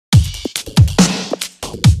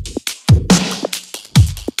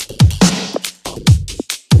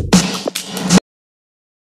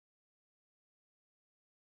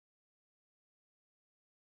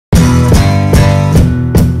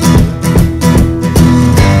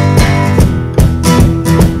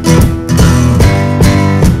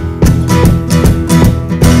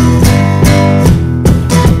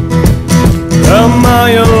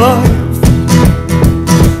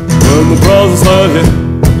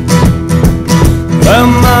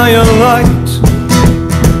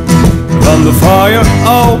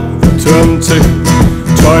of eternity.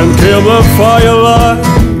 Try and kill the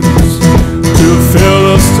firelights to feel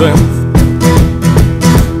the strength.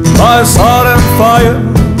 My heart and fire,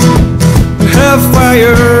 have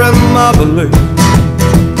fire in my belief.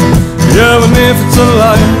 Even if it's a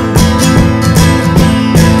lie,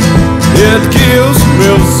 it gives me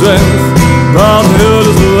the strength. Brotherhood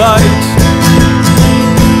is the light.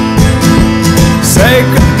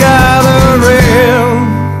 Sacred gathering.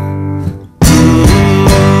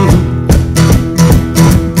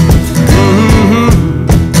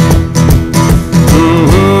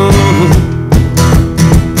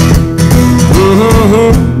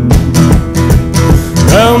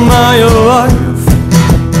 Am I alive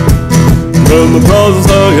when the brothers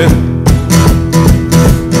are here?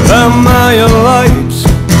 Am I a light?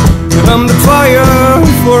 I'm the fire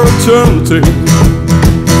for eternity.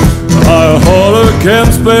 I hold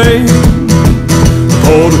against pain,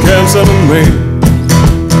 hold against enemy.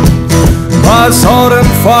 My sword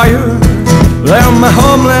and fire, they're my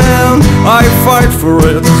homeland. I fight for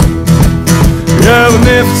it, even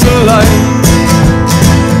if it's a lie.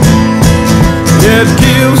 It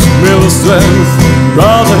gives me the strength.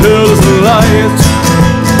 Brotherhood is the light.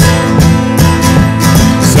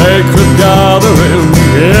 Sacred gathering,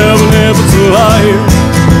 even if it's a lie.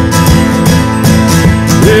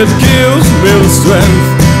 It gives me the strength.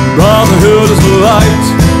 Brotherhood is the light.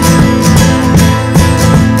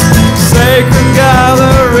 Sacred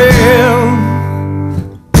gathering.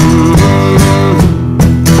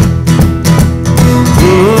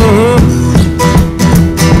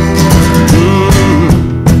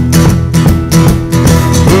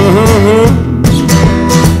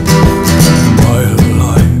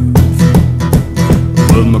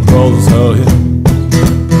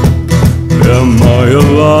 Am I a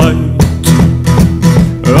light?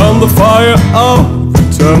 I'm the fire of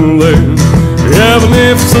eternity, even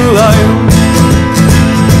if it's a lie.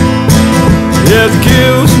 It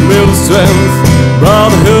gives me the strength.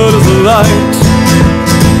 Brotherhood is the light.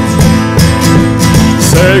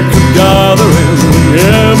 Sacred gathering,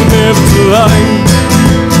 even if it's a lie.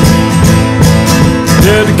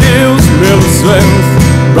 It gives me the strength.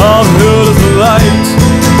 Brotherhood is the light.